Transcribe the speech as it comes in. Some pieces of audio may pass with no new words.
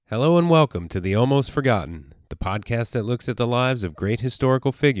Hello and welcome to The Almost Forgotten, the podcast that looks at the lives of great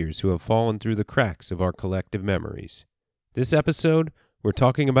historical figures who have fallen through the cracks of our collective memories. This episode, we're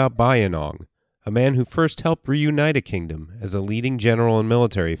talking about Bayinnaung, a man who first helped reunite a kingdom as a leading general and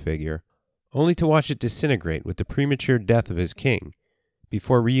military figure, only to watch it disintegrate with the premature death of his king,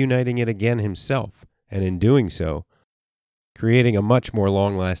 before reuniting it again himself, and in doing so, creating a much more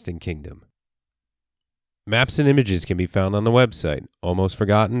long-lasting kingdom. Maps and images can be found on the website,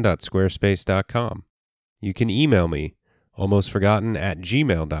 almostforgotten.squarespace.com. You can email me,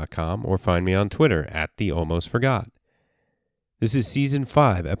 almostforgotten@gmail.com, or find me on Twitter @thealmostforgot. This is Season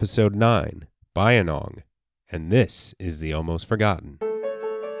 5, Episode 9, Bayinnaung, and this is The Almost Forgotten.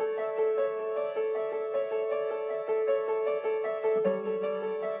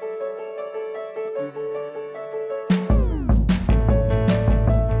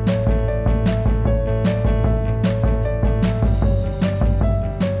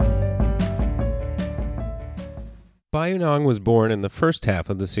 Bayinnaung was born in the first half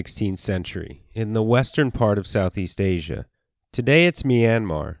of the 16th century, in the western part of Southeast Asia. Today it's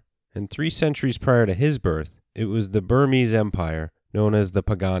Myanmar, and 3 centuries prior to his birth, it was the Burmese Empire, known as the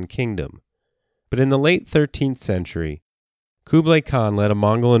Pagan Kingdom. But in the late 13th century, Kublai Khan led a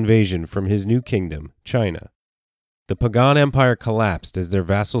Mongol invasion from his new kingdom, China. The Pagan Empire collapsed as their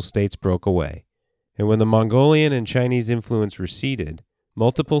vassal states broke away, and when the Mongolian and Chinese influence receded,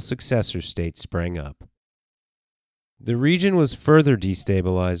 multiple successor states sprang up. The region was further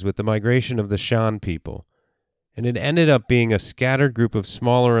destabilized with the migration of the Shan people, and it ended up being a scattered group of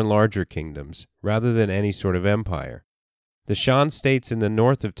smaller and larger kingdoms, rather than any sort of empire. The Shan states in the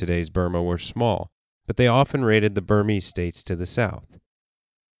north of today's Burma were small, but they often raided the Burmese states to the south.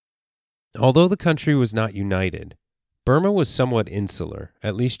 Although the country was not united, Burma was somewhat insular,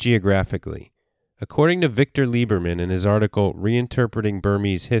 at least geographically. According to Victor Lieberman in his article Reinterpreting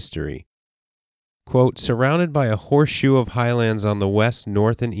Burmese History, quote, surrounded by a horseshoe of highlands on the west,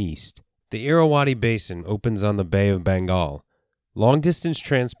 north, and east, the Irrawaddy Basin opens on the Bay of Bengal. Long-distance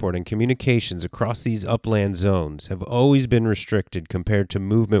transport and communications across these upland zones have always been restricted compared to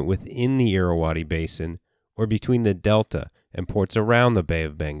movement within the Irrawaddy Basin or between the delta and ports around the Bay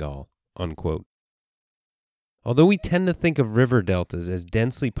of Bengal, unquote. Although we tend to think of river deltas as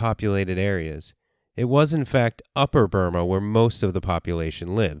densely populated areas, it was in fact Upper Burma where most of the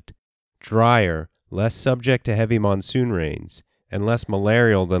population lived. Drier, less subject to heavy monsoon rains, and less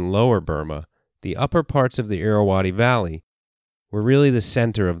malarial than Lower Burma, the upper parts of the Irrawaddy Valley were really the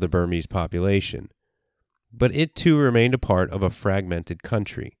center of the Burmese population. But it too remained a part of a fragmented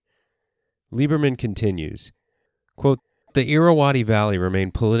country. Lieberman continues, quote, the Irrawaddy Valley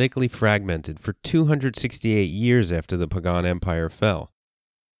remained politically fragmented for 268 years after the Pagan Empire fell.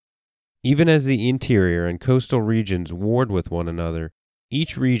 Even as the interior and coastal regions warred with one another,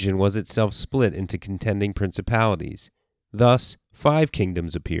 each region was itself split into contending principalities. Thus, 5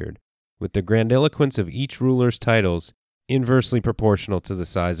 kingdoms appeared, with the grandiloquence of each ruler's titles inversely proportional to the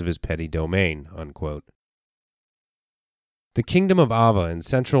size of his petty domain, unquote. The kingdom of Ava in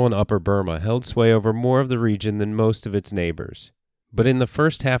central and upper Burma held sway over more of the region than most of its neighbors. But in the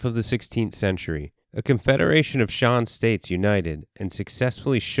first half of the 16th century, a confederation of Shan states united and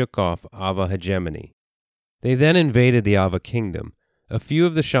successfully shook off Ava hegemony. They then invaded the Ava kingdom. A few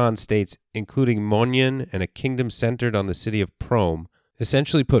of the Shan states, including Monyan and a kingdom centered on the city of Prom,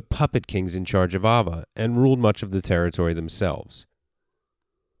 essentially put puppet kings in charge of Ava and ruled much of the territory themselves.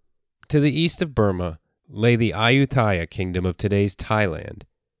 To the east of Burma lay the Ayutthaya kingdom of today's Thailand,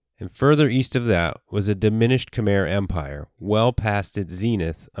 and further east of that was a diminished Khmer Empire, well past its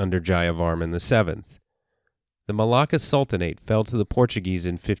zenith under Jayavarman VII. The Malacca Sultanate fell to the Portuguese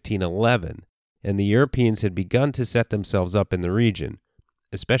in 1511, and the Europeans had begun to set themselves up in the region,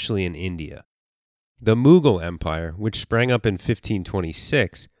 especially in India. The Mughal Empire, which sprang up in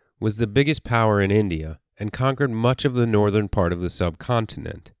 1526, was the biggest power in India and conquered much of the northern part of the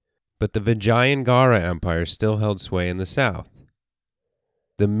subcontinent, but the Vijayanagar Empire still held sway in the south.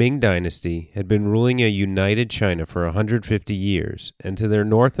 The Ming dynasty had been ruling a united China for 150 years, and to their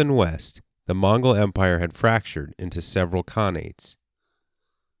north and west, the Mongol Empire had fractured into several khanates.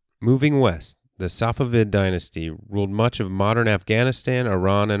 Moving west, the Safavid dynasty ruled much of modern Afghanistan,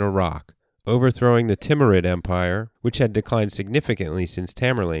 Iran, and Iraq, overthrowing the Timurid Empire, which had declined significantly since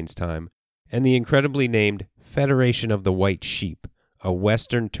Tamerlane's time, and the incredibly named Federation of the White Sheep, a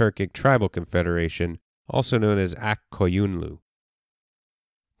Western Turkic tribal confederation, also known as Ak-Koyunlu.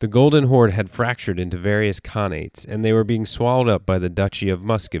 The Golden Horde had fractured into various khanates, and they were being swallowed up by the Duchy of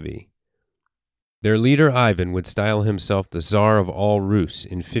Muscovy. Their leader Ivan would style himself the Tsar of all Rus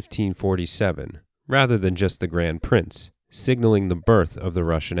in 1547, rather than just the Grand Prince, signaling the birth of the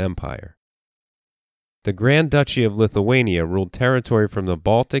Russian Empire. The Grand Duchy of Lithuania ruled territory from the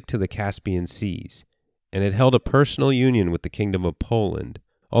Baltic to the Caspian Seas, and it held a personal union with the Kingdom of Poland,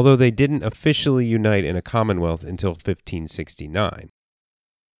 although they didn't officially unite in a commonwealth until 1569.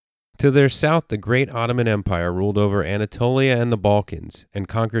 To their south, the great Ottoman Empire ruled over Anatolia and the Balkans, and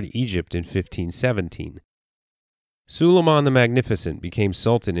conquered Egypt in 1517. Suleiman the Magnificent became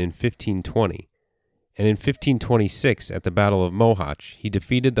Sultan in 1520, and in 1526, at the Battle of Mohacs, he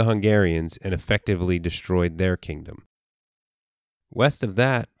defeated the Hungarians and effectively destroyed their kingdom. West of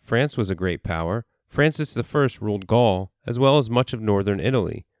that, France was a great power. Francis I ruled Gaul, as well as much of northern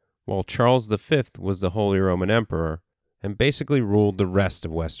Italy, while Charles V was the Holy Roman Emperor, and basically ruled the rest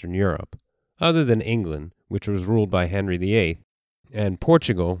of Western Europe, other than England, which was ruled by Henry VIII, and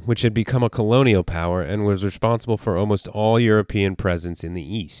Portugal, which had become a colonial power and was responsible for almost all European presence in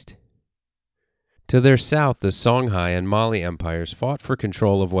the East. To their south, the Songhai and Mali empires fought for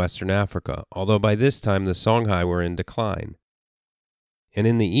control of Western Africa, although by this time the Songhai were in decline. And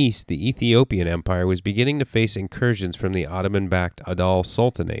in the east, the Ethiopian Empire was beginning to face incursions from the Ottoman-backed Adal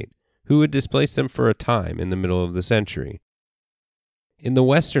Sultanate, who would displace them for a time in the middle of the century. In the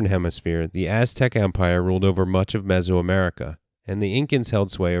Western Hemisphere, the Aztec Empire ruled over much of Mesoamerica, and the Incans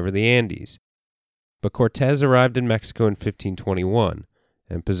held sway over the Andes. But Cortés arrived in Mexico in 1521,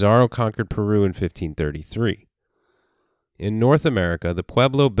 and Pizarro conquered Peru in 1533. In North America, the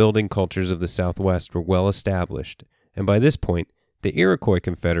Pueblo-building cultures of the Southwest were well established, and by this point, the Iroquois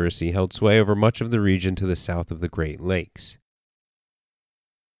Confederacy held sway over much of the region to the south of the Great Lakes.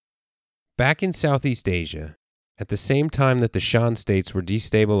 Back in Southeast Asia, at the same time that the Shan states were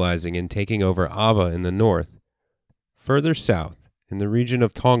destabilizing and taking over Ava in the north, further south, in the region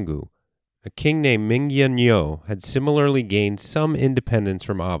of Tongu, a king named Mingyan had similarly gained some independence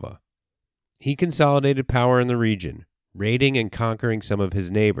from Ava. He consolidated power in the region, raiding and conquering some of his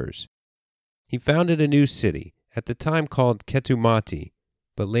neighbors. He founded a new city, at the time called Ketumati,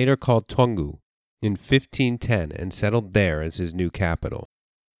 but later called Tongu, in 1510 and settled there as his new capital.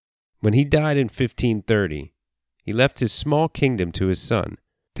 When he died in 1530, he left his small kingdom to his son,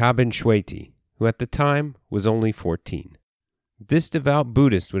 Tabin Shweti, who at the time was only 14. This devout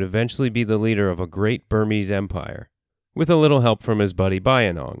Buddhist would eventually be the leader of a great Burmese empire, with a little help from his buddy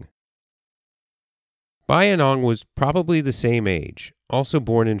Bayinnaung. Bayinnaung was probably the same age, also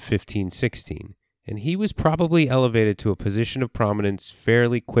born in 1516, and he was probably elevated to a position of prominence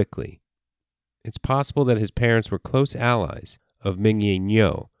fairly quickly. It's possible that his parents were close allies of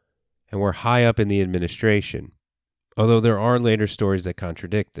Mingyan and were high up in the administration, although there are later stories that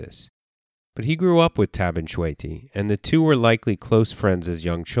contradict this. But he grew up with Tabin Shweti, and the two were likely close friends as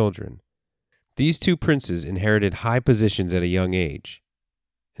young children. These two princes inherited high positions at a young age,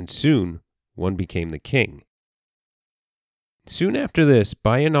 and soon one became the king. Soon after this,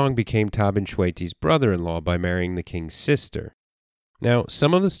 Bayinnaung became Tabin Shweti's brother-in-law by marrying the king's sister. Now,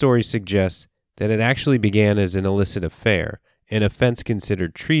 some of the stories suggest that it actually began as an illicit affair, an offense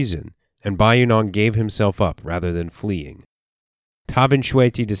considered treason, and Bayinnaung gave himself up rather than fleeing. Tabin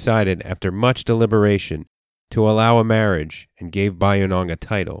Shweti decided, after much deliberation, to allow a marriage and gave Bayinnaung a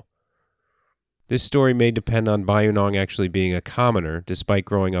title. This story may depend on Bayinnaung actually being a commoner despite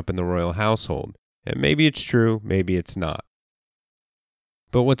growing up in the royal household, and maybe it's true, maybe it's not.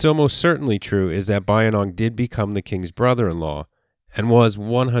 But what's almost certainly true is that Bayinnaung did become the king's brother-in-law and was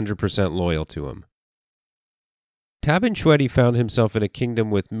 100% loyal to him. Tabin Shweti found himself in a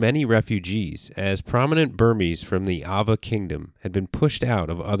kingdom with many refugees, as prominent Burmese from the Ava kingdom had been pushed out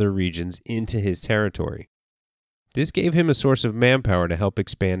of other regions into his territory. This gave him a source of manpower to help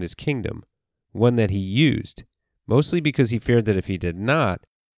expand his kingdom, one that he used, mostly because he feared that if he did not,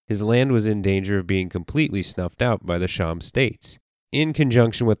 his land was in danger of being completely snuffed out by the Sham states, in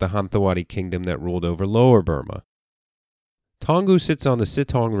conjunction with the Hamthawadi kingdom that ruled over Lower Burma. Tongu sits on the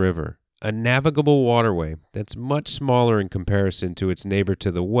Sitong River, a navigable waterway that's much smaller in comparison to its neighbor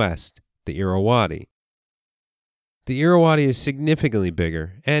to the west, the Irrawaddy. The Irrawaddy is significantly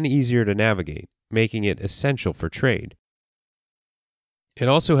bigger and easier to navigate, making it essential for trade. It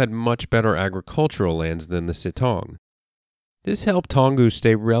also had much better agricultural lands than the Sitong. This helped Tongu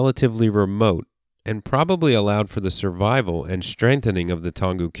stay relatively remote and probably allowed for the survival and strengthening of the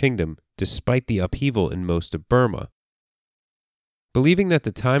Tongu kingdom despite the upheaval in most of Burma. Believing that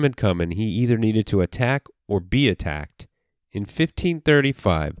the time had come and he either needed to attack or be attacked, in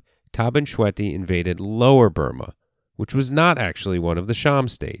 1535, Tabin Shweti invaded Lower Burma, which was not actually one of the Sham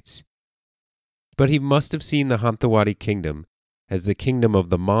states. But he must have seen the Hamthawadi kingdom, as the kingdom of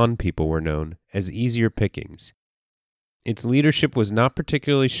the Mon people were known, as easier pickings. Its leadership was not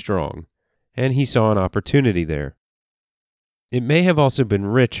particularly strong, and he saw an opportunity there. It may have also been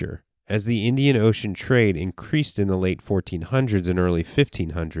richer, as the Indian Ocean trade increased in the late 1400s and early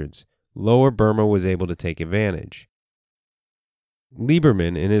 1500s. Lower Burma was able to take advantage.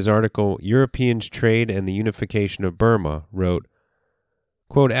 Lieberman, in his article Europeans' Trade and the Unification of Burma, wrote,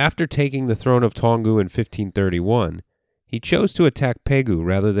 quote, after taking the throne of Taungoo in 1531, he chose to attack Pegu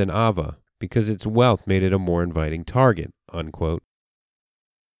rather than Ava because its wealth made it a more inviting target, unquote.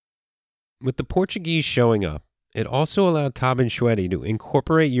 With the Portuguese showing up, it also allowed Taban Shwedi to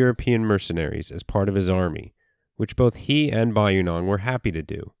incorporate European mercenaries as part of his army, which both he and Bayinnaung were happy to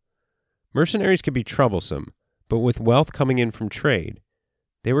do. Mercenaries could be troublesome, but with wealth coming in from trade,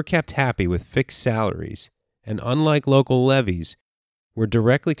 they were kept happy with fixed salaries, and unlike local levies, were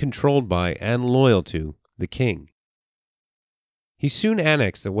directly controlled by and loyal to the king. He soon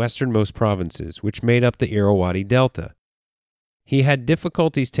annexed the westernmost provinces, which made up the Irrawaddy Delta. He had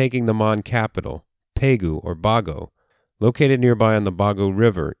difficulties taking the Mon capital, Pegu or Bago, located nearby on the Bago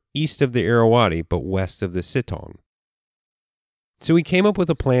River, east of the Irrawaddy but west of the Sitong. So he came up with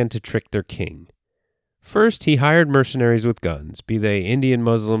a plan to trick their king. First, he hired mercenaries with guns, be they Indian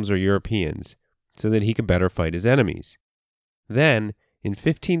Muslims or Europeans, so that he could better fight his enemies. Then, in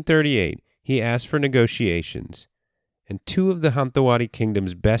 1538, he asked for negotiations, and 2 of the Hanthawaddy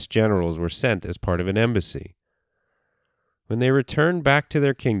kingdom's best generals were sent as part of an embassy. When they returned back to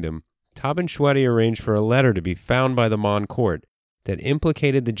their kingdom, Taban Shwedi arranged for a letter to be found by the Mon court that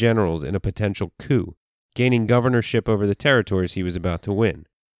implicated the generals in a potential coup, gaining governorship over the territories he was about to win.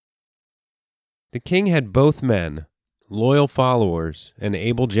 The king had both men, loyal followers, and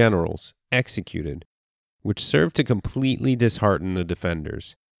able generals, executed, which served to completely dishearten the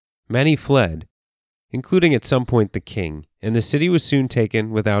defenders. Many fled, including at some point the king, and the city was soon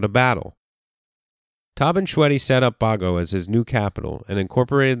taken without a battle. Taban Shwedi set up Bago as his new capital and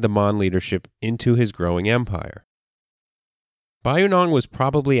incorporated the Mon leadership into his growing empire. Bayinnaung was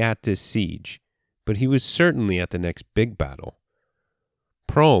probably at this siege, but he was certainly at the next big battle.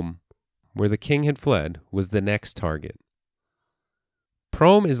 Prome, where the king had fled, was the next target.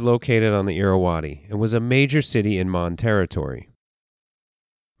 Prome is located on the Irrawaddy and was a major city in Mon territory.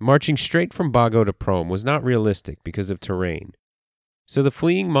 Marching straight from Bago to Prome was not realistic because of terrain, so the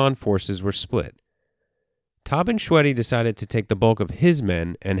fleeing Mon forces were split. Taban Shwedi decided to take the bulk of his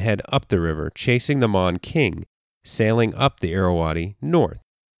men and head up the river, chasing the Mon king, sailing up the Irrawaddy north.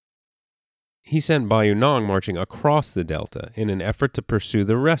 He sent Bayinnaung marching across the delta in an effort to pursue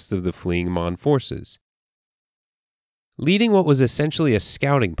the rest of the fleeing Mon forces. Leading what was essentially a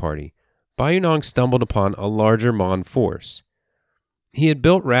scouting party, Bayinnaung stumbled upon a larger Mon force. He had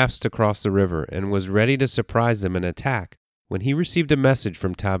built rafts to cross the river and was ready to surprise them and attack when he received a message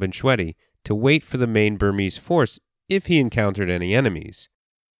from Taban Shwedi to wait for the main Burmese force if he encountered any enemies.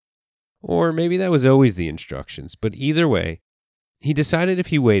 Or maybe that was always the instructions, but either way, he decided if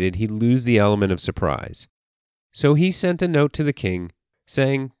he waited, he'd lose the element of surprise. So he sent a note to the king,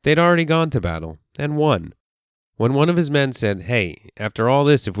 saying they'd already gone to battle, and won. When one of his men said, hey, after all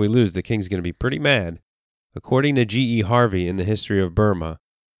this, if we lose, the king's going to be pretty mad, according to G.E. Harvey in the History of Burma,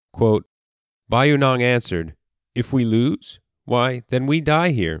 quote, Bayinnaung answered, if we lose? Why, then we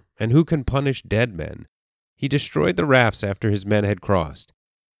die here, and who can punish dead men? He destroyed the rafts after his men had crossed.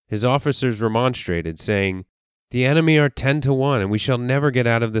 His officers remonstrated, saying, the enemy are 10-1, and we shall never get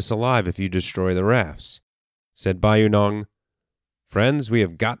out of this alive if you destroy the rafts. Said Bayinnaung, friends, we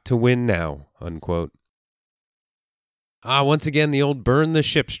have got to win now, unquote. Once again the old burn the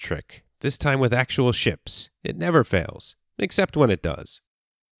ships trick, this time with actual ships. It never fails, except when it does.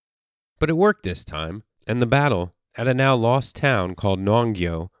 But it worked this time, and the battle, at a now lost town called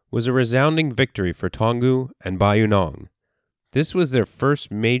Nongyo, was a resounding victory for Taungoo and Bayinnaung. This was their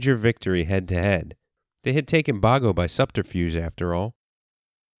first major victory head-to-head. They had taken Bago by subterfuge, after all.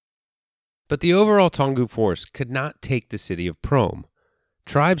 But the overall Taungoo force could not take the city of Prome.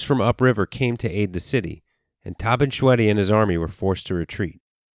 Tribes from upriver came to aid the city, and Taban Shwedi and his army were forced to retreat.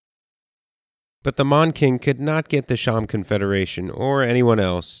 But the Mon king could not get the Sham Confederation or anyone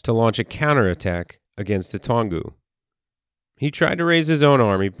else to launch a counterattack against the Taungoo. He tried to raise his own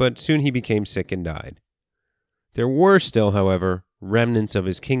army, but soon he became sick and died. There were still, however, remnants of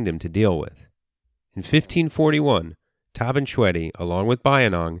his kingdom to deal with. In 1541, Taban Shwedi, along with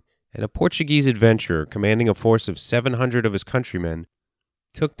Bayinnaung and a Portuguese adventurer commanding a force of 700 of his countrymen,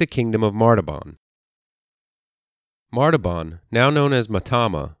 took the kingdom of Martaban. Martaban, now known as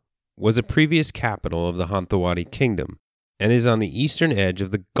Matama, was a previous capital of the Hanthawaddy kingdom and is on the eastern edge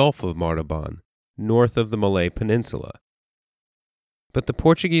of the Gulf of Martaban, north of the Malay Peninsula. But the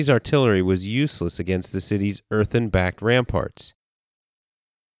Portuguese artillery was useless against the city's earthen-backed ramparts.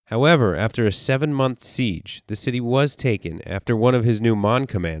 However, after a 7-month siege, the city was taken after one of his new Mon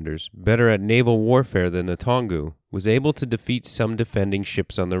commanders, better at naval warfare than the Taungoo, was able to defeat some defending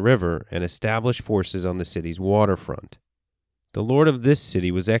ships on the river and establish forces on the city's waterfront. The lord of this city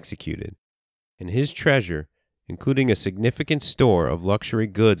was executed, and his treasure, including a significant store of luxury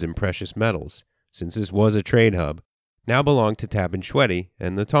goods and precious metals, since this was a trade hub, now belonged to Tabin Shweti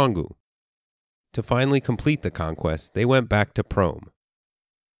and the Taungoo. To finally complete the conquest, they went back to Prome.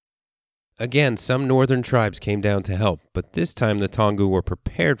 Again, some northern tribes came down to help, but this time the Taungoo were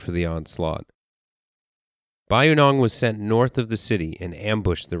prepared for the onslaught. Bayinnaung was sent north of the city and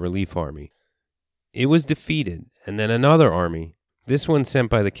ambushed the relief army. It was defeated, and then another army, this one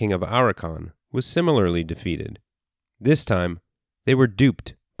sent by the king of Arakan, was similarly defeated. This time, they were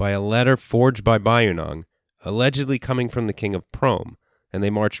duped by a letter forged by Bayinnaung, allegedly coming from the king of Prome, and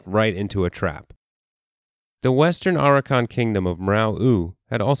they marched right into a trap. The western Arakan kingdom of Mrau-U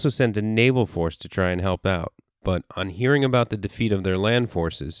had also sent a naval force to try and help out, but on hearing about the defeat of their land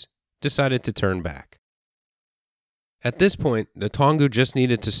forces, decided to turn back. At this point, the Taungoo just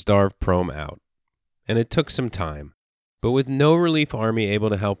needed to starve Prome out, and it took some time, but with no relief army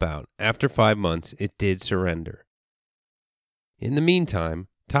able to help out, after 5 months it did surrender. In the meantime,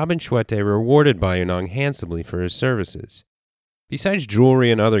 Tabin Shweti rewarded Bayinnaung handsomely for his services. Besides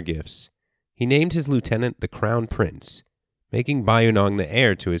jewelry and other gifts, he named his lieutenant the Crown Prince, making Bayinnaung the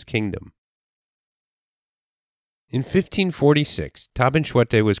heir to his kingdom. In 1546, Tabin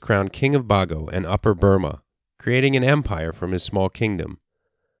Shweti was crowned King of Bago and Upper Burma, creating an empire from his small kingdom.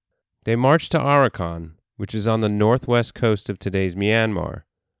 They marched to Arakan, which is on the northwest coast of today's Myanmar,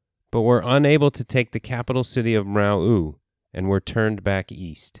 but were unable to take the capital city of Mrau-U and were turned back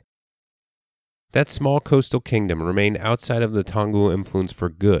east. That small coastal kingdom remained outside of the Taungoo influence for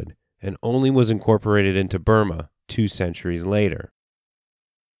good, and only was incorporated into Burma 2 centuries later.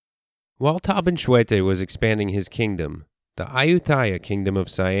 While Tabin Shweti was expanding his kingdom, the Ayutthaya kingdom of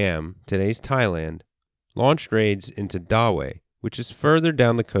Siam, today's Thailand, launched raids into Dawei, which is further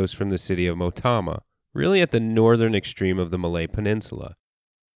down the coast from the city of Motama, really at the northern extreme of the Malay Peninsula.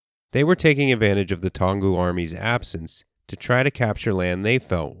 They were taking advantage of the Taungoo army's absence to try to capture land they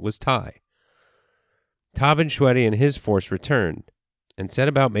felt was Thai. Tabin Shweti and his force returned, and set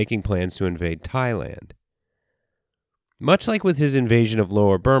about making plans to invade Thailand. Much like with his invasion of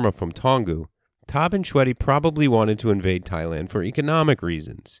Lower Burma from Taungoo, Tabin Shweti probably wanted to invade Thailand for economic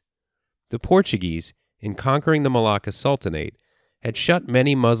reasons. The Portuguese, in conquering the Malacca Sultanate, had shut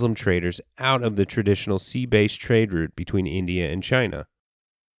many Muslim traders out of the traditional sea-based trade route between India and China.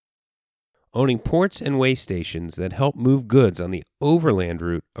 Owning ports and way stations that helped move goods on the overland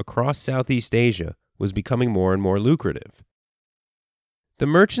route across Southeast Asia was becoming more and more lucrative. The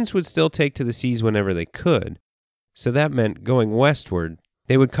merchants would still take to the seas whenever they could, so that meant going westward,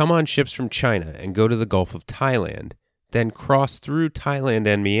 they would come on ships from China and go to the Gulf of Thailand, then cross through Thailand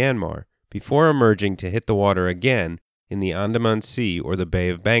and Myanmar before emerging to hit the water again in the Andaman Sea or the Bay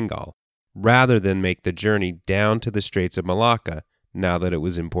of Bengal, rather than make the journey down to the Straits of Malacca now that it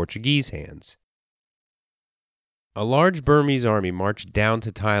was in Portuguese hands. A large Burmese army marched down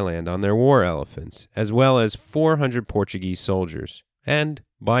to Thailand on their war elephants, as well as 400 Portuguese soldiers, and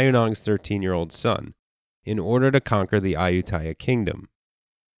Bayinnaung's 13-year-old son, in order to conquer the Ayutthaya kingdom.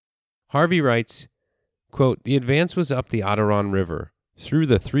 Harvey writes, quote, "The advance was up the Adiron River, through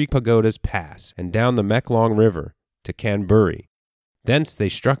the Three Pagodas Pass, and down the Meklong River to Canberra. Thence they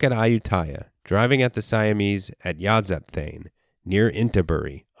struck at Ayutthaya, driving at the Siamese at Yazapthane, near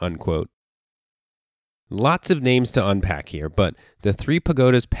Intabury." Unquote. Lots of names to unpack here, but the Three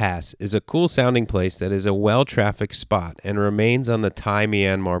Pagodas Pass is a cool-sounding place that is a well-trafficked spot and remains on the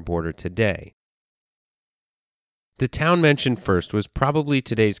Thai-Myanmar border today. The town mentioned first was probably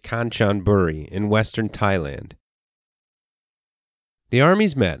today's Kanchanburi in western Thailand. The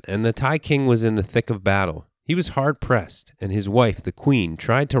armies met, and the Thai king was in the thick of battle. He was hard-pressed, and his wife, the queen,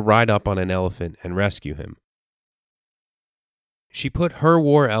 tried to ride up on an elephant and rescue him. She put her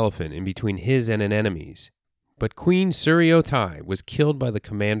war elephant in between his and an enemy's, but Queen Suryothai was killed by the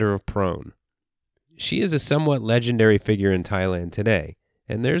commander of Prone. She is a somewhat legendary figure in Thailand today,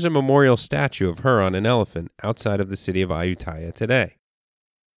 and there's a memorial statue of her on an elephant outside of the city of Ayutthaya today.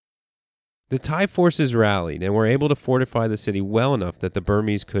 The Thai forces rallied and were able to fortify the city well enough that the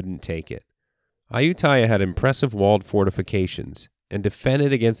Burmese couldn't take it. Ayutthaya had impressive walled fortifications and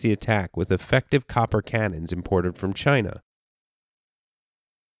defended against the attack with effective copper cannons imported from China.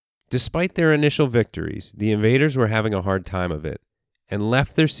 Despite their initial victories, the invaders were having a hard time of it and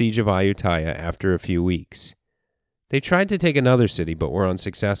left their siege of Ayutthaya after a few weeks. They tried to take another city but were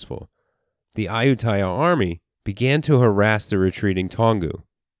unsuccessful. The Ayutthaya army began to harass the retreating Taungoo,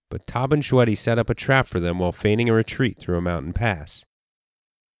 but Taban Shweti set up a trap for them while feigning a retreat through a mountain pass.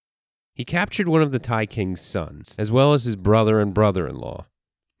 He captured one of the Thai king's sons, as well as his brother and brother-in-law.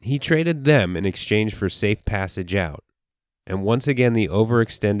 He traded them in exchange for safe passage out, and once again the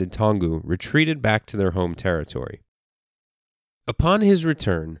overextended Taungoo retreated back to their home territory. Upon his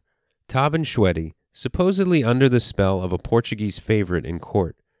return, Taban Shweti, supposedly under the spell of a Portuguese favorite in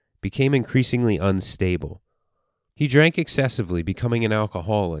court, became increasingly unstable. He drank excessively, becoming an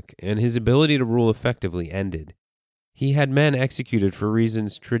alcoholic, and his ability to rule effectively ended. He had men executed for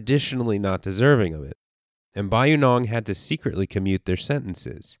reasons traditionally not deserving of it, and Bayinnaung had to secretly commute their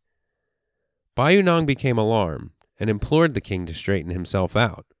sentences. Bayinnaung became alarmed and implored the king to straighten himself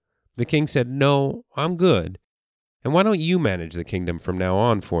out. The king said, "No, I'm good, and why don't you manage the kingdom from now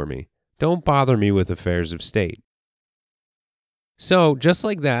on for me? Don't bother me with affairs of state." So, just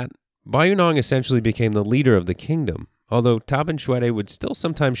like that, Bayinnaung essentially became the leader of the kingdom, although Taban Shweti would still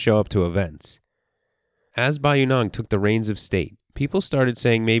sometimes show up to events. As Bayinnaung took the reins of state, people started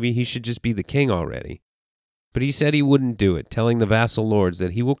saying maybe he should just be the king already. But he said he wouldn't do it, telling the vassal lords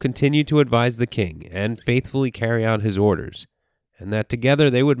that he will continue to advise the king and faithfully carry out his orders, and that together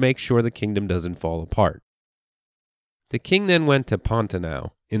they would make sure the kingdom doesn't fall apart. The king then went to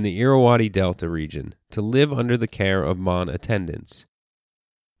Bayinnaung in the Irrawaddy Delta region to live under the care of Mon attendants.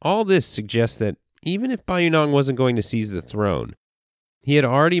 All this suggests that even if Bayinnaung wasn't going to seize the throne, he had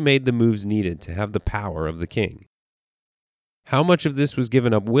already made the moves needed to have the power of the king. How much of this was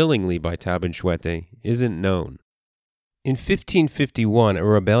given up willingly by Taban Shweti isn't known. In 1551, a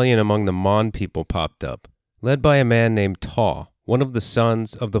rebellion among the Mon people popped up, led by a man named Taw, one of the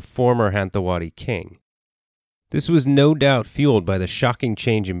sons of the former Hanthawaddy king. This was no doubt fueled by the shocking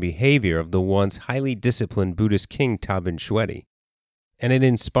change in behavior of the once highly disciplined Buddhist king Taban Shweti, and it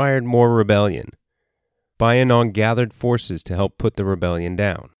inspired more rebellion. Bayinnaung gathered forces to help put the rebellion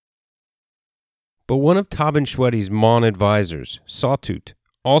down. But one of Taban Shweti's Mon advisors, Sawtut,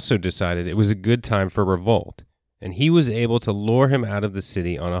 also decided it was a good time for revolt, and he was able to lure him out of the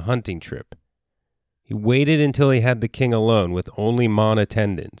city on a hunting trip. He waited until he had the king alone with only Mon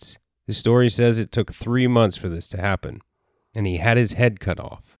attendants. The story says it took 3 months for this to happen, and he had his head cut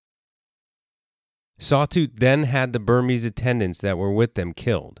off. Sawtut then had the Burmese attendants that were with them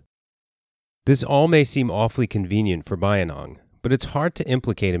killed. This all may seem awfully convenient for Bayinnaung, but it's hard to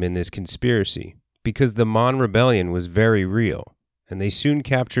implicate him in this conspiracy, because the Mon rebellion was very real, and they soon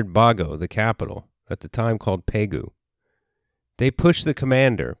captured Bago, the capital, at the time called Pegu. They pushed the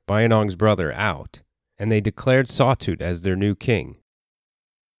commander, Bayinnaung's brother, out, and they declared Sawtut as their new king.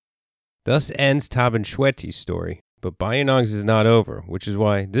 Thus ends Taban Shweti's story, but Bayinnaung's is not over, which is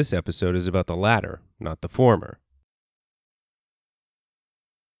why this episode is about the latter, not the former.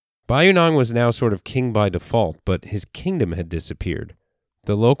 Bayinnaung was now sort of king by default, but his kingdom had disappeared.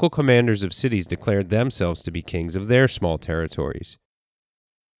 The local commanders of cities declared themselves to be kings of their small territories.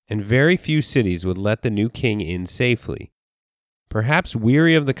 And very few cities would let the new king in safely. Perhaps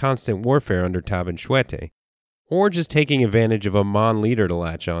weary of the constant warfare under Taban Shweti, or just taking advantage of a Mon leader to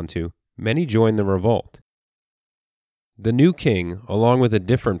latch onto, many joined the revolt. The new king, along with a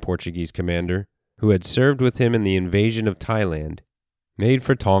different Portuguese commander, who had served with him in the invasion of Thailand, made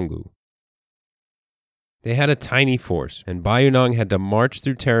for Taungoo. They had a tiny force, and Bayinnaung had to march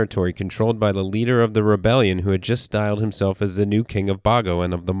through territory controlled by the leader of the rebellion who had just styled himself as the new king of Bago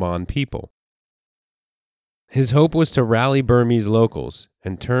and of the Mon people. His hope was to rally Burmese locals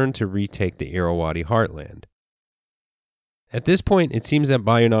and turn to retake the Irrawaddy heartland. At this point, it seems that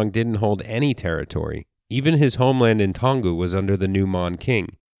Bayinnaung didn't hold any territory. Even his homeland in Taungoo was under the new Mon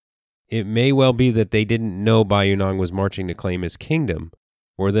king. It may well be that they didn't know Bayinnaung was marching to claim his kingdom,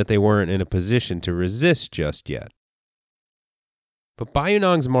 or that they weren't in a position to resist just yet. But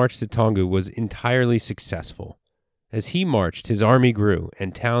Bayinnaung's march to Taungoo was entirely successful. As he marched, his army grew,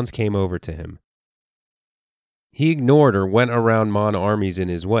 and towns came over to him. He ignored or went around Mon armies in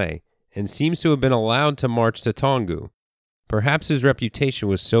his way, and seems to have been allowed to march to Taungoo. Perhaps his reputation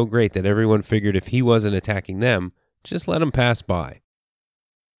was so great that everyone figured if he wasn't attacking them, just let him pass by.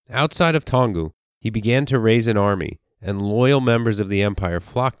 Outside of Taungoo, he began to raise an army, and loyal members of the empire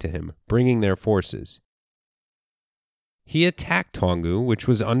flocked to him, bringing their forces. He attacked Taungoo, which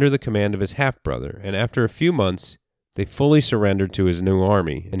was under the command of his half-brother, and after a few months, they fully surrendered to his new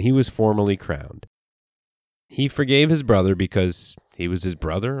army, and he was formally crowned. He forgave his brother because he was his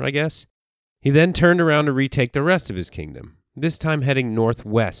brother, I guess. He then turned around to retake the rest of his kingdom, this time heading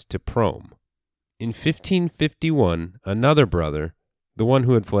northwest to Prome. In 1551, another brother, the one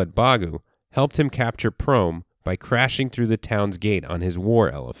who had fled Bago, helped him capture Prome by crashing through the town's gate on his war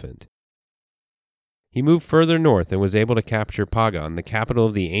elephant. He moved further north and was able to capture Pagan, the capital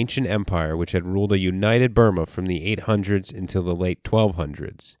of the ancient empire which had ruled a united Burma from the 800s until the late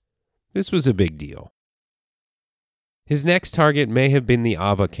 1200s. This was a big deal. His next target may have been the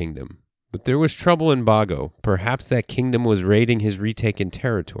Ava kingdom, but there was trouble in Bago. Perhaps that kingdom was raiding his retaken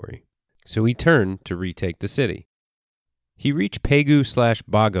territory. So he turned to retake the city. He reached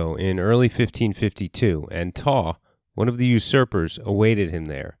Pegu/Bago in early 1552, and Ta, one of the usurpers, awaited him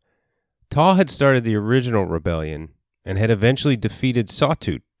there. Ta had started the original rebellion and had eventually defeated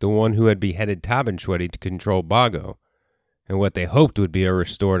Sawtut, the one who had beheaded Tabanchwedi to control Bago, and what they hoped would be a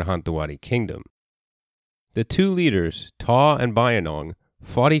restored Hantawadi kingdom. The two leaders, Ta and Bayinnaung,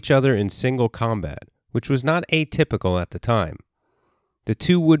 fought each other in single combat, which was not atypical at the time. The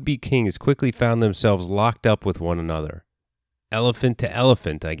two would-be kings quickly found themselves locked up with one another. Elephant to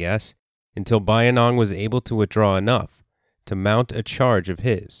elephant, I guess, until Bayinnaung was able to withdraw enough to mount a charge of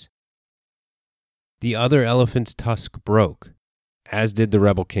his. The other elephant's tusk broke, as did the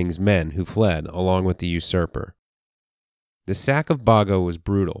rebel king's men who fled along with the usurper. The sack of Bago was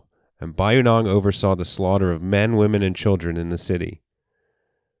brutal, and Bayinnaung oversaw the slaughter of men, women, and children in the city.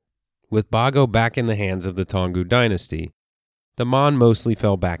 With Bago back in the hands of the Taungoo dynasty, the Mon mostly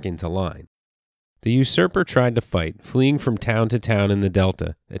fell back into line. The usurper tried to fight, fleeing from town to town in the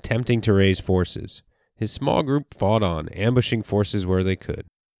delta, attempting to raise forces. His small group fought on, ambushing forces where they could.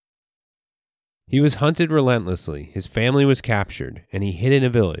 He was hunted relentlessly, his family was captured, and he hid in a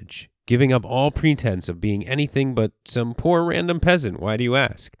village, giving up all pretense of being anything but some poor random peasant, why do you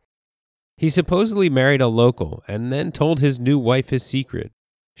ask? He supposedly married a local, and then told his new wife his secret.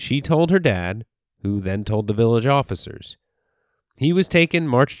 She told her dad, who then told the village officers. He was taken,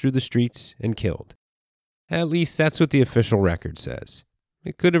 marched through the streets, and killed. At least that's what the official record says.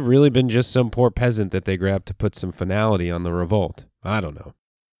 It could have really been just some poor peasant that they grabbed to put some finality on the revolt. I don't know.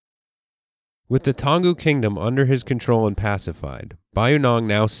 With the Taungoo kingdom under his control and pacified, Bayinnaung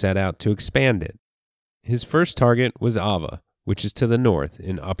now set out to expand it. His first target was Ava, which is to the north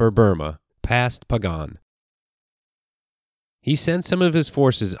in Upper Burma, past Pagan. He sent some of his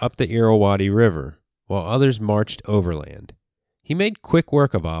forces up the Irrawaddy River, while others marched overland. He made quick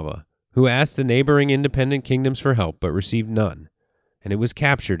work of Ava, who asked the neighboring independent kingdoms for help but received none, and it was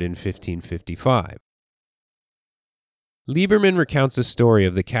captured in 1555. Lieberman recounts a story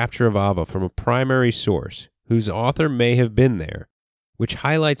of the capture of Ava from a primary source, whose author may have been there, which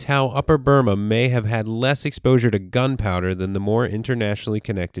highlights how Upper Burma may have had less exposure to gunpowder than the more internationally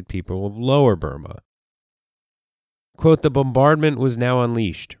connected people of Lower Burma. Quote, "The bombardment was now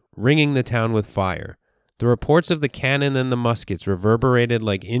unleashed, ringing the town with fire. The reports of the cannon and the muskets reverberated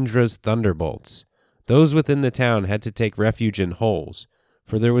like Indra's thunderbolts. Those within the town had to take refuge in holes,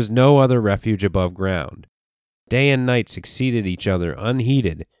 for there was no other refuge above ground. Day and night succeeded each other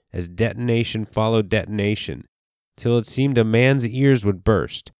unheeded as detonation followed detonation, till it seemed a man's ears would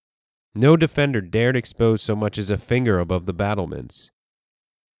burst. No defender dared expose so much as a finger above the battlements.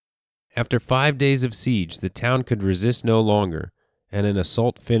 After 5 days of siege, the town could resist no longer, and an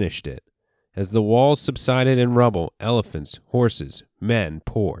assault finished it. As the walls subsided in rubble, elephants, horses, men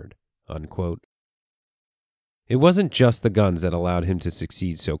poured." Unquote. It wasn't just the guns that allowed him to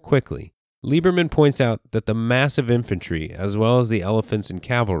succeed so quickly. Lieberman points out that the massive infantry, as well as the elephants and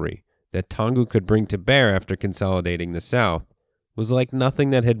cavalry, that Taungoo could bring to bear after consolidating the south, was like nothing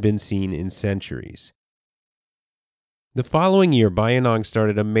that had been seen in centuries. The following year, Bayinnaung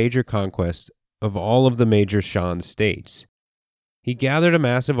started a major conquest of all of the major Shan states. He gathered a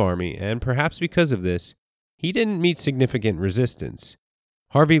massive army, and perhaps because of this, he didn't meet significant resistance.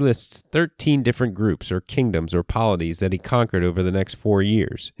 Harvey lists 13 different groups or kingdoms or polities that he conquered over the next 4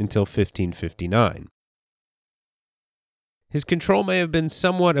 years, until 1559. His control may have been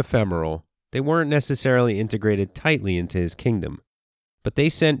somewhat ephemeral. They weren't necessarily integrated tightly into his kingdom, but they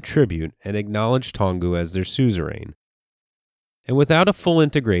sent tribute and acknowledged Taungoo as their suzerain. And without a full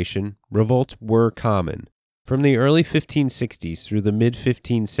integration, revolts were common. From the early 1560s through the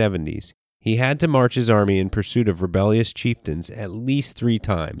mid-1570s, he had to march his army in pursuit of rebellious chieftains at least 3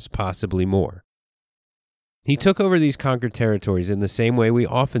 times, possibly more. He took over these conquered territories in the same way we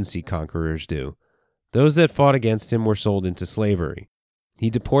often see conquerors do. Those that fought against him were sold into slavery. He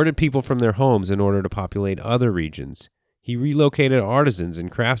deported people from their homes in order to populate other regions. He relocated artisans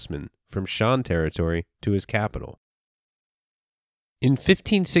and craftsmen from Shan territory to his capital. In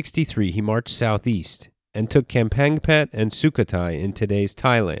 1563, he marched southeast and took Kampengpet and Sukhothai in today's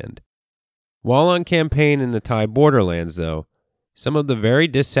Thailand. While on campaign in the Thai borderlands, though, some of the very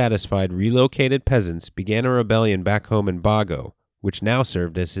dissatisfied relocated peasants began a rebellion back home in Bago, which now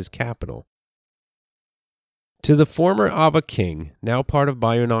served as his capital. To the former Ava king, now part of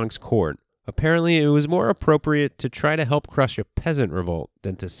Bayinnaung's court, Apparently, it was more appropriate to try to help crush a peasant revolt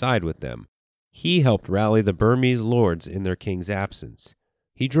than to side with them. He helped rally the Burmese lords in their king's absence.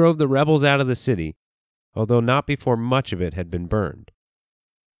 He drove the rebels out of the city, although not before much of it had been burned.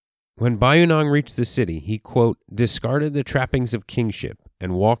 When Bayinnaung reached the city, he, quote, discarded the trappings of kingship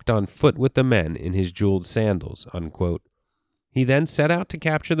and walked on foot with the men in his jeweled sandals, unquote. He then set out to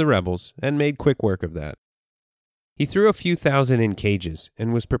capture the rebels and made quick work of that. He threw a few thousand in cages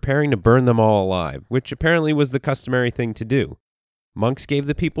and was preparing to burn them all alive, which apparently was the customary thing to do. Monks gave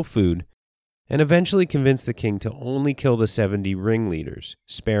the people food and eventually convinced the king to only kill the 70 ringleaders,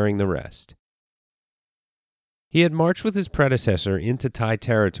 sparing the rest. He had marched with his predecessor into Thai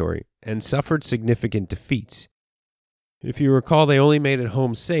territory and suffered significant defeats. If you recall, they only made it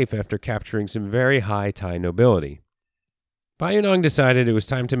home safe after capturing some very high Thai nobility. Bayinnaung decided it was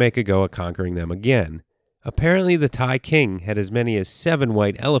time to make a go at conquering them again. Apparently, the Thai king had as many as 7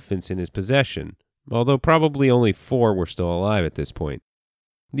 white elephants in his possession, although probably only 4 were still alive at this point.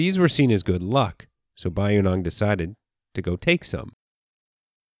 These were seen as good luck, so Bayinnaung decided to go take some.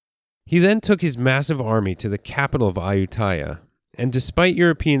 He then took his massive army to the capital of Ayutthaya, and despite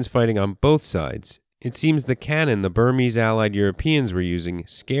Europeans fighting on both sides, it seems the cannon the Burmese allied Europeans were using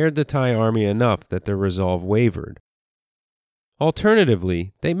scared the Thai army enough that their resolve wavered.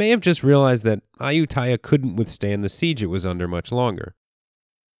 Alternatively, they may have just realized that Ayutthaya couldn't withstand the siege it was under much longer.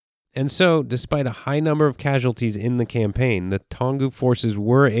 And so, despite a high number of casualties in the campaign, the Taungoo forces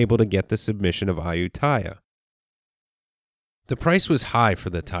were able to get the submission of Ayutthaya. The price was high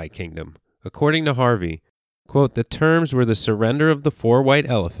for the Thai kingdom. According to Harvey, quote, the terms were the surrender of the 4 white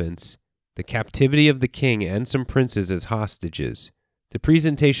elephants, the captivity of the king and some princes as hostages, the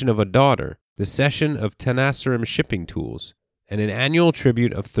presentation of a daughter, the cession of Tenasserim shipping tools, and an annual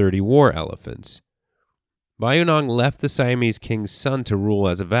tribute of 30 war elephants. Bayinnaung left the Siamese king's son to rule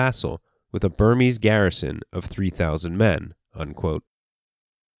as a vassal, with a Burmese garrison of 3,000 men, unquote.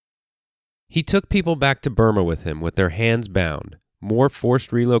 He took people back to Burma with him with their hands bound, more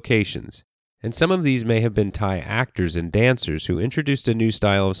forced relocations, and some of these may have been Thai actors and dancers who introduced a new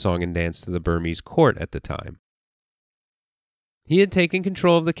style of song and dance to the Burmese court at the time. He had taken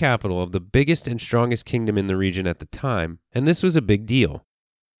control of the capital of the biggest and strongest kingdom in the region at the time, and this was a big deal.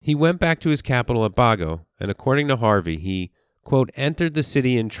 He went back to his capital at Bago, and according to Harvey, he, quote, entered the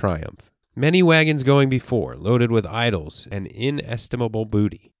city in triumph, many wagons going before, loaded with idols and inestimable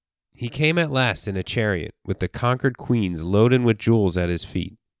booty. He came at last in a chariot, with the conquered queens loaded with jewels at his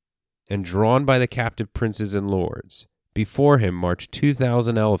feet, and drawn by the captive princes and lords. Before him marched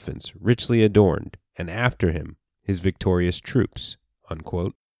 2,000 elephants, richly adorned, and after him his victorious troops,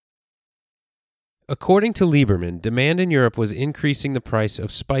 unquote. According to Lieberman, demand in Europe was increasing the price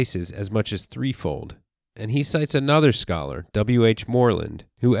of spices as much as threefold, and he cites another scholar, W.H. Moreland,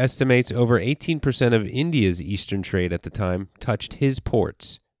 who estimates over 18% of India's eastern trade at the time touched his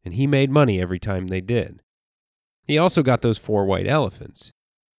ports, and he made money every time they did. He also got those 4 white elephants.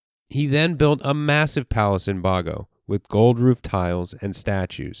 He then built a massive palace in Bago with gold-roofed tiles and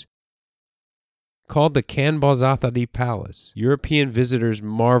statues. Called the Kanbazathadi Palace, European visitors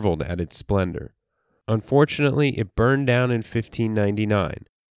marveled at its splendor. Unfortunately, it burned down in 1599,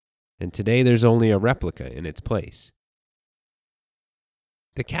 and today there's only a replica in its place.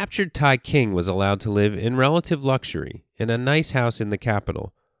 The captured Thai king was allowed to live in relative luxury in a nice house in the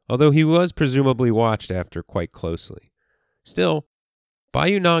capital, although he was presumably watched after quite closely. Still,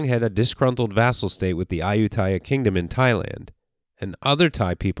 Bayinnaung had a disgruntled vassal state with the Ayutthaya kingdom in Thailand, and other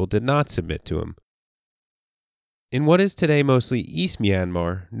Thai people did not submit to him. In what is today mostly East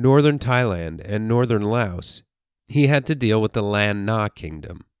Myanmar, northern Thailand, and northern Laos, he had to deal with the Lan Na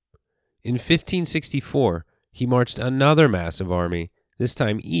kingdom. In 1564, he marched another massive army, this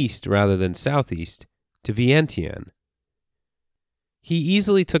time east rather than southeast, to Vientiane. He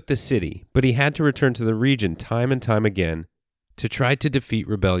easily took the city, but he had to return to the region time and time again to try to defeat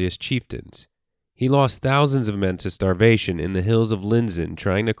rebellious chieftains. He lost thousands of men to starvation in the hills of Linzin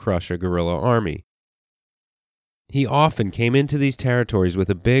trying to crush a guerrilla army. He often came into these territories with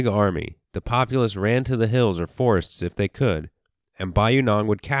a big army. The populace ran to the hills or forests if they could, and Bayinnaung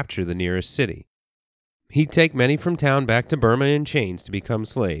would capture the nearest city. He'd take many from town back to Burma in chains to become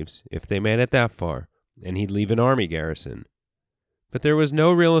slaves, if they made it that far, and he'd leave an army garrison. But there was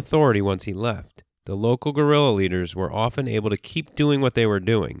no real authority once he left. The local guerrilla leaders were often able to keep doing what they were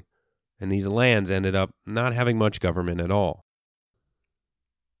doing, and these lands ended up not having much government at all.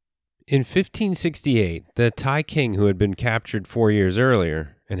 In 1568, the Thai king who had been captured 4 years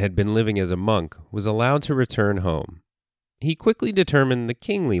earlier and had been living as a monk was allowed to return home. He quickly determined the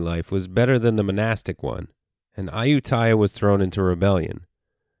kingly life was better than the monastic one, and Ayutthaya was thrown into rebellion.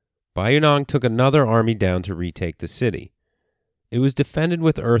 Bayinnaung took another army down to retake the city. It was defended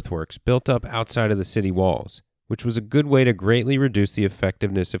with earthworks built up outside of the city walls, which was a good way to greatly reduce the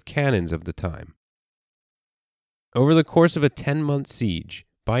effectiveness of cannons of the time. Over the course of a 10-month siege,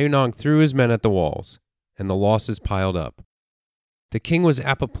 Bayinnaung threw his men at the walls, and the losses piled up. The king was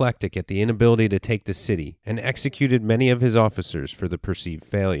apoplectic at the inability to take the city and executed many of his officers for the perceived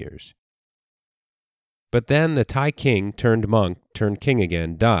failures. But then the Thai king turned monk, turned king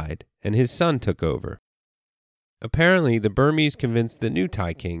again, died, and his son took over. Apparently, the Burmese convinced the new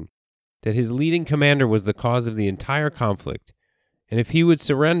Thai king that his leading commander was the cause of the entire conflict, and if he would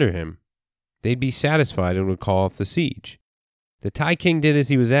surrender him, they'd be satisfied and would call off the siege. The Thai king did as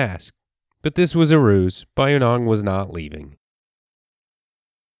he was asked, but this was a ruse. Bayinnaung was not leaving.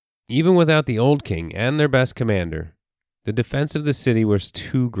 Even without the old king and their best commander, the defense of the city was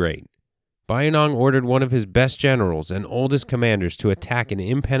too great. Bayinnaung ordered one of his best generals and oldest commanders to attack an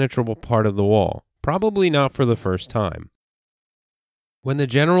impenetrable part of the wall, probably not for the first time. When the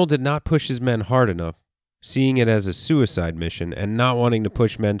general did not push his men hard enough, seeing it as a suicide mission and not wanting to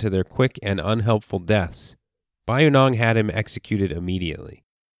push men to their quick and unhelpful deaths, Bayinnaung had him executed immediately.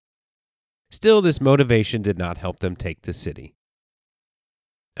 Still, this motivation did not help them take the city.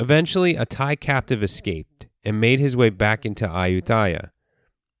 Eventually, a Thai captive escaped and made his way back into Ayutthaya.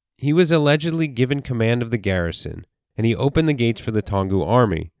 He was allegedly given command of the garrison, and he opened the gates for the Taungoo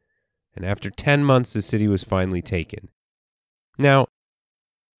army, and after 10 months the city was finally taken. Now,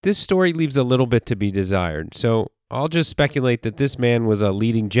 this story leaves a little bit to be desired, so I'll just speculate that this man was a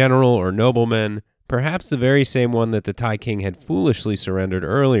leading general or nobleman, perhaps the very same one that the Thai king had foolishly surrendered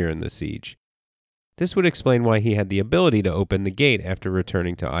earlier in the siege. This would explain why he had the ability to open the gate after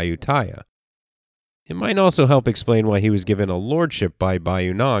returning to Ayutthaya. It might also help explain why he was given a lordship by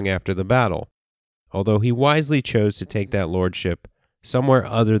Bayinnaung after the battle, although he wisely chose to take that lordship somewhere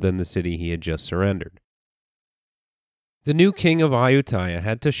other than the city he had just surrendered. The new king of Ayutthaya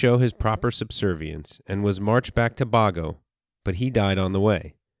had to show his proper subservience and was marched back to Bago, but he died on the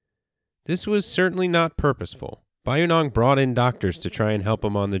way. This was certainly not purposeful. Bayinnaung brought in doctors to try and help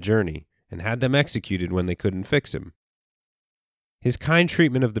him on the journey, and had them executed when they couldn't fix him. His kind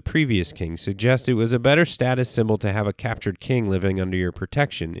treatment of the previous king suggests it was a better status symbol to have a captured king living under your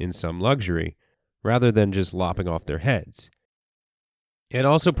protection in some luxury, rather than just lopping off their heads. It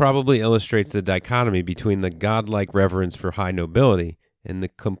also probably illustrates the dichotomy between the godlike reverence for high nobility and the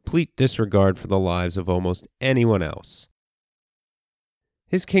complete disregard for the lives of almost anyone else.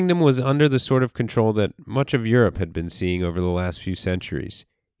 His kingdom was under the sort of control that much of Europe had been seeing over the last few centuries.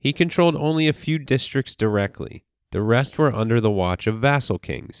 He controlled only a few districts directly. The rest were under the watch of vassal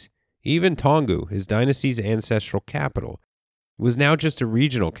kings. Even Taungoo, his dynasty's ancestral capital, was now just a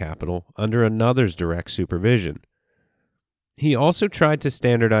regional capital under another's direct supervision. He also tried to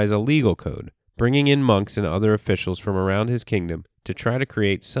standardize a legal code, bringing in monks and other officials from around his kingdom to try to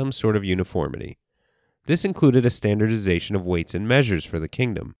create some sort of uniformity. This included a standardization of weights and measures for the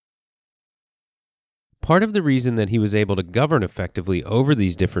kingdom. Part of the reason that he was able to govern effectively over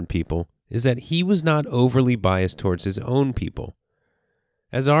these different people is that he was not overly biased towards his own people.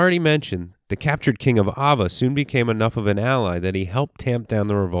 As already mentioned, the captured king of Ava soon became enough of an ally that he helped tamp down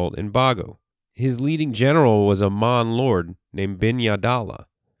the revolt in Bago. His leading general was a Mon lord named Bin Yadala.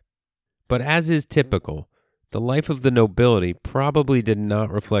 But as is typical, the life of the nobility probably did not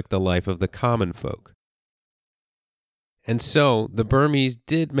reflect the life of the common folk. And so, the Burmese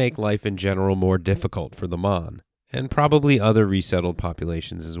did make life in general more difficult for the Mon, and probably other resettled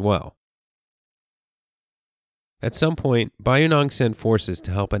populations as well. At some point, Bayinnaung sent forces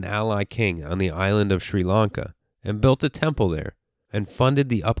to help an ally king on the island of Sri Lanka, and built a temple there, and funded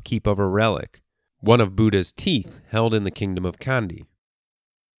the upkeep of a relic, one of Buddha's teeth held in the kingdom of Kandy.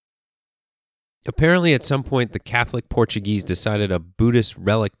 Apparently at some point the Catholic Portuguese decided a Buddhist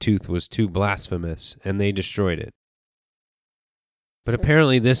relic tooth was too blasphemous, and they destroyed it. But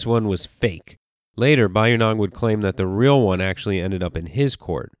apparently this one was fake. Later, Bayinnaung would claim that the real one actually ended up in his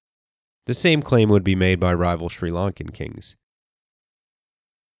court. The same claim would be made by rival Sri Lankan kings.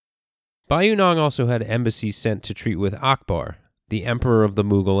 Bayinnaung also had embassies sent to treat with Akbar, the emperor of the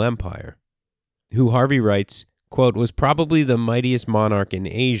Mughal Empire, who Harvey writes, quote, was probably the mightiest monarch in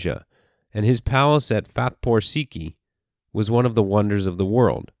Asia, and his palace at Fatpur Sikri was one of the wonders of the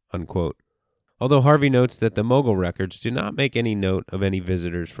world, unquote. Although Harvey notes that the Mughal records do not make any note of any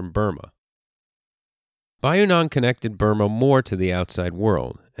visitors from Burma. Bayinnaung connected Burma more to the outside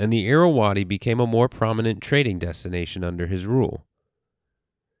world, and the Irrawaddy became a more prominent trading destination under his rule.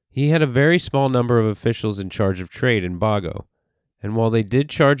 He had a very small number of officials in charge of trade in Bago, and while they did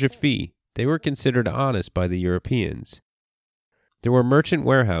charge a fee, they were considered honest by the Europeans. There were merchant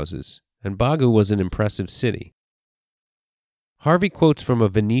warehouses, and Bagu was an impressive city. Harvey quotes from a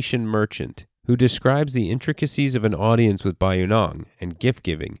Venetian merchant who describes the intricacies of an audience with Bayinnaung and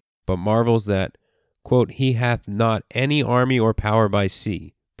gift-giving, but marvels that, quote, "He hath not any army or power by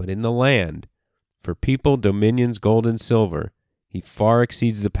sea, but in the land, for people, dominions, gold, and silver, he far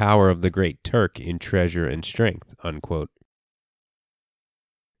exceeds the power of the great Turk in treasure and strength," unquote.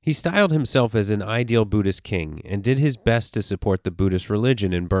 He styled himself as an ideal Buddhist king and did his best to support the Buddhist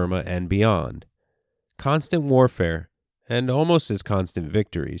religion in Burma and beyond. Constant warfare, and almost as constant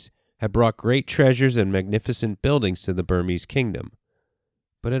victories, had brought great treasures and magnificent buildings to the Burmese kingdom.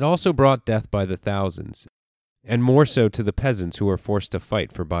 But it also brought death by the thousands, and more so to the peasants who were forced to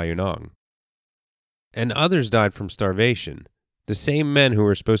fight for Bayinnaung. And others died from starvation. The same men who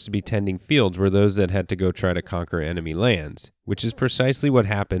were supposed to be tending fields were those that had to go try to conquer enemy lands, which is precisely what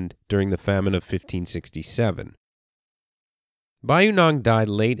happened during the famine of 1567. Bayinnaung died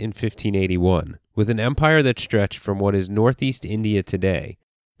late in 1581, with an empire that stretched from what is northeast India today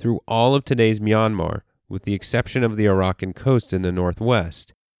through all of today's Myanmar, with the exception of the Arakan coast in the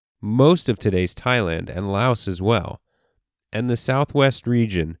northwest, most of today's Thailand and Laos as well, and the southwest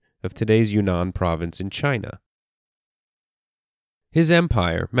region of today's Yunnan province in China. His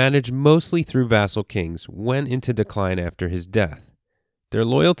empire, managed mostly through vassal kings, went into decline after his death. Their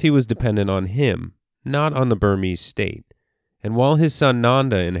loyalty was dependent on him, not on the Burmese state, and while his son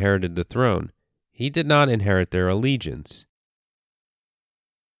Nanda inherited the throne, he did not inherit their allegiance.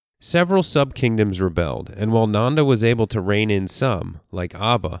 Several sub-kingdoms rebelled, and while Nanda was able to rein in some, like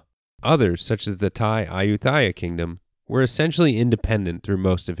Ava, others, such as the Thai Ayutthaya kingdom, were essentially independent through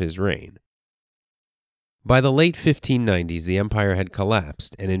most of his reign. By the late 1590s, the empire had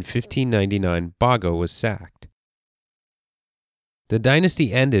collapsed, and in 1599, Bago was sacked. The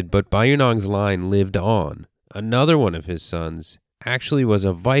dynasty ended, but Bayinnaung's line lived on. Another one of his sons actually was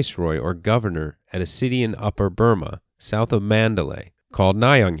a viceroy or governor at a city in Upper Burma, south of Mandalay, called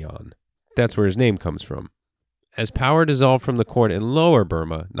Nyangyan. That's where his name comes from. As power dissolved from the court in Lower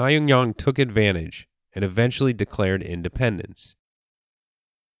Burma, Nyangyan took advantage and eventually declared independence.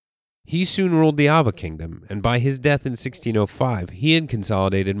 He soon ruled the Ava kingdom, and by his death in 1605, he had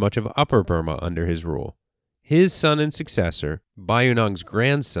consolidated much of Upper Burma under his rule. His son and successor, Bayinnaung's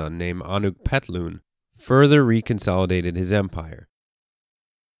grandson named Anuk Petlun, further reconsolidated his empire.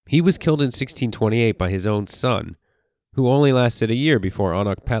 He was killed in 1628 by his own son, who only lasted a year before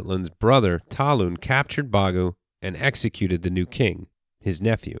Anuk Petlun's brother, Talun, captured Bagu and executed the new king, his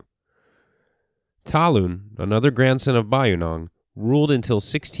nephew. Talun, another grandson of Bayinnaung, ruled until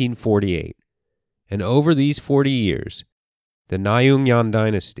 1648, and over these 40 years, the Nyangyan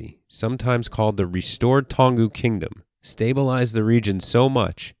dynasty, sometimes called the Restored Taungoo Kingdom, stabilized the region so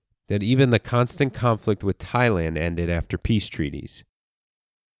much that even the constant conflict with Thailand ended after peace treaties.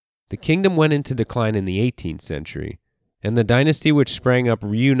 The kingdom went into decline in the 18th century, and the dynasty which sprang up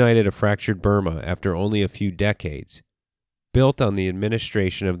reunited a fractured Burma after only a few decades, built on the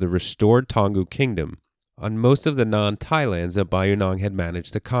administration of the Restored Taungoo Kingdom on most of the non-Thai lands that Bayinnaung had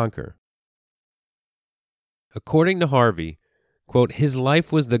managed to conquer. According to Harvey, quote, "His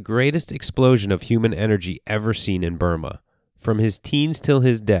life was the greatest explosion of human energy ever seen in Burma. From his teens till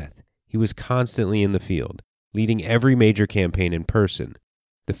his death, he was constantly in the field, leading every major campaign in person.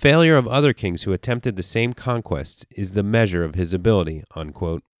 The failure of other kings who attempted the same conquests is the measure of his ability,"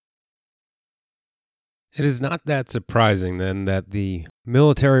 unquote. It is not that surprising, then, that the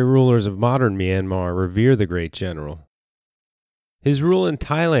military rulers of modern Myanmar revere the great general. His rule in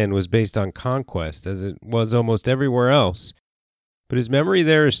Thailand was based on conquest, as it was almost everywhere else, but his memory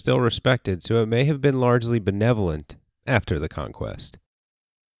there is still respected, so it may have been largely benevolent after the conquest.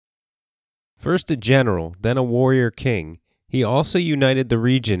 First a general, then a warrior king, he also united the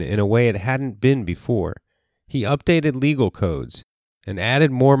region in a way it hadn't been before. He updated legal codes and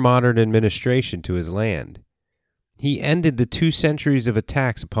added more modern administration to his land. He ended the 2 centuries of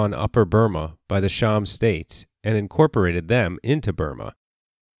attacks upon Upper Burma by the Sham states and incorporated them into Burma.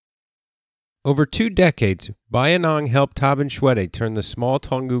 Over 2 decades, Bayinnaung helped Taban Shwede turn the small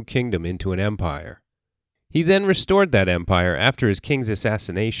Taungoo kingdom into an empire. He then restored that empire after his king's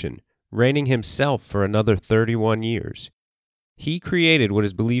assassination, reigning himself for another 31 years. He created what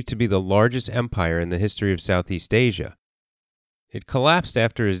is believed to be the largest empire in the history of Southeast Asia. It collapsed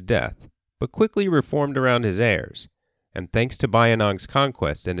after his death, but quickly reformed around his heirs, and thanks to Bayinnaung's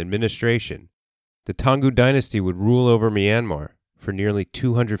conquest and administration, the Taungoo dynasty would rule over Myanmar for nearly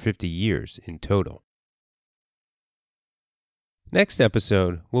 250 years in total. Next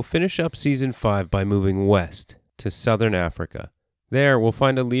episode, we'll finish up Season 5 by moving west to southern Africa. There, we'll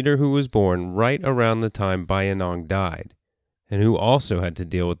find a leader who was born right around the time Bayinnaung died, and who also had to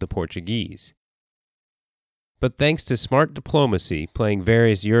deal with the Portuguese. But thanks to smart diplomacy, playing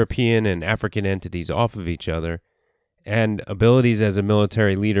various European and African entities off of each other, and abilities as a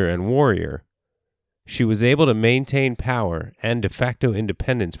military leader and warrior, she was able to maintain power and de facto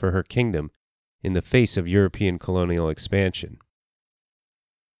independence for her kingdom in the face of European colonial expansion.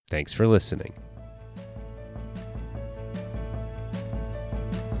 Thanks for listening.